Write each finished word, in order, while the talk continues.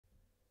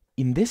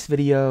In this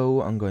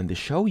video, I'm going to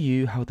show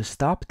you how to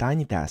stop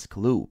TinyTask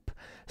loop.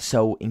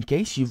 So in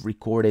case you've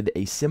recorded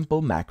a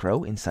simple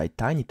macro inside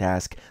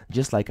TinyTask,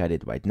 just like I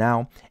did right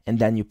now, and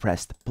then you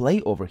pressed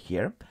play over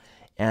here,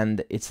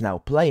 and it's now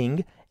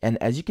playing, and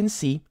as you can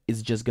see,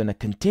 it's just gonna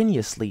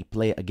continuously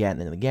play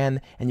again and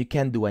again, and you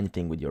can't do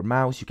anything with your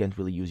mouse, you can't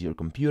really use your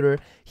computer.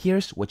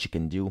 Here's what you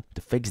can do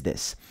to fix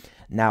this.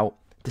 Now,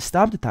 to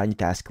stop the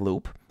TinyTask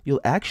loop, you'll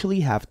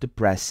actually have to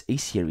press a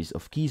series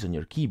of keys on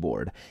your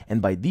keyboard,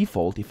 and by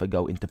default, if I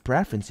go into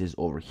preferences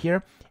over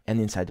here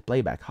and inside the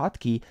playback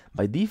hotkey,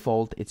 by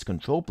default it's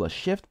Ctrl plus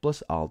Shift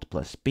plus Alt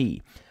plus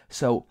P.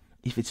 So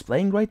if it's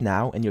playing right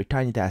now and your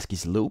TinyTask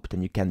is looped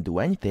and you can't do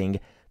anything,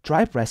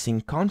 try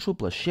pressing Ctrl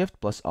plus Shift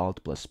plus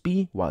Alt plus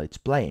P while it's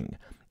playing.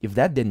 If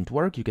that didn't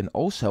work, you can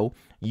also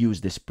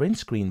use this print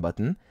screen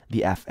button,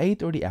 the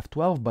F8 or the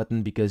F12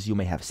 button, because you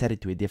may have set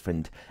it to a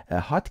different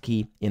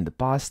hotkey in the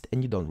past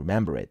and you don't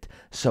remember it.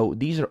 So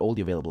these are all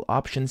the available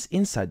options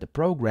inside the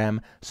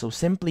program, so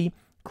simply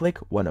click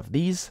one of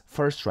these.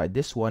 First try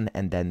this one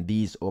and then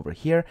these over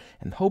here,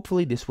 and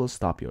hopefully this will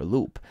stop your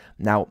loop.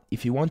 Now,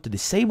 if you want to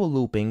disable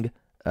looping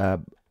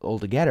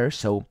altogether,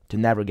 so to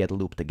never get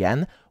looped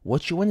again,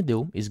 what you want to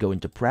do is go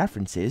into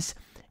preferences,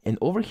 and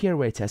over here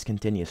where it says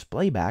continuous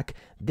playback,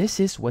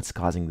 this is what's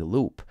causing the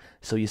loop.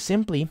 So you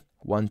simply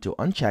want to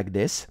uncheck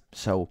this,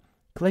 so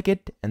click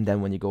it, and then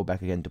when you go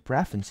back again to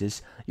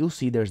preferences, you'll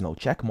see there's no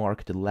check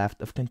mark to the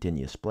left of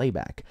continuous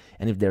playback.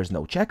 And if there's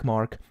no check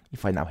mark,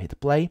 if I now hit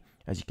play,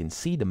 as you can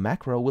see, the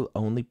macro will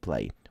only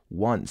play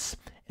once,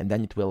 and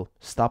then it will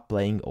stop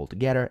playing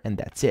altogether, and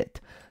that's it.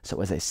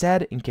 So as I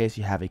said, in case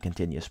you have a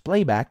continuous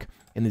playback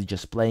and it's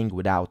just playing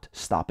without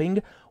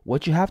stopping,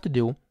 what you have to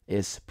do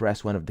is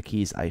press one of the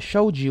keys I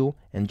showed you,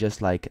 and just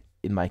like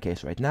in my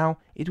case right now,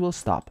 it will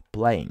stop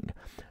playing.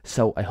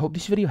 So I hope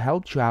this video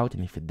helped you out,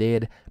 and if it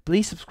did,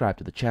 please subscribe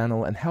to the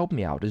channel and help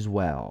me out as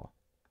well.